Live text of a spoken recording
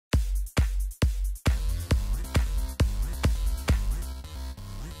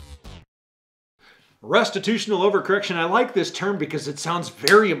Restitutional overcorrection. I like this term because it sounds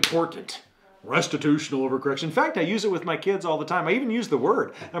very important. Restitutional overcorrection. In fact, I use it with my kids all the time. I even use the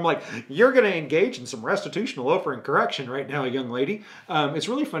word. I'm like, you're going to engage in some restitutional overcorrection right now, young lady. It's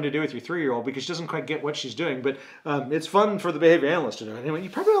really fun to do with your 3-year-old because she doesn't quite get what she's doing, but it's fun for the behavior analyst to do. Anyway, you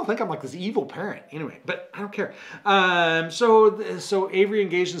probably don't think I'm like this evil parent. Anyway, but I don't care. So Avery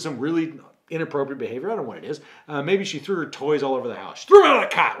engaged in some really inappropriate behavior. I don't know what it is. Maybe she threw her toys all over the house. She threw them out of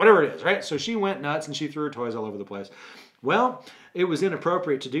the cot, whatever it is, right? So she went nuts and she threw her toys all over the place. Well, it was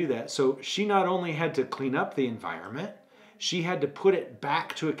inappropriate to do that. So she not only had to clean up the environment, she had to put it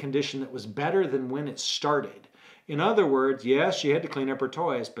back to a condition that was better than when it started. In other words, yes, she had to clean up her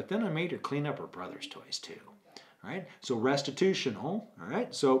toys, but then I made her clean up her brother's toys too. Right? So restitutional, all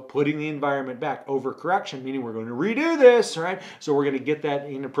right? So putting the environment back. Overcorrection, meaning we're going to redo this, all right? So we're going to get that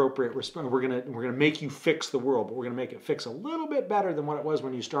inappropriate response. We're going to make you fix the world, but we're going to make it fix a little bit better than what it was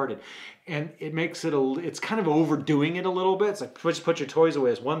when you started. And it makes it, it's kind of overdoing it a little bit. It's like just put your toys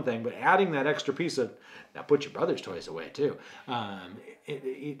away is one thing, but adding that extra piece of, now put your brother's toys away too,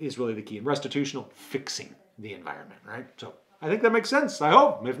 it is really the key. And restitutional, fixing the environment, right? So I think that makes sense, I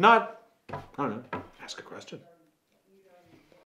hope. If not, I don't know, ask a question.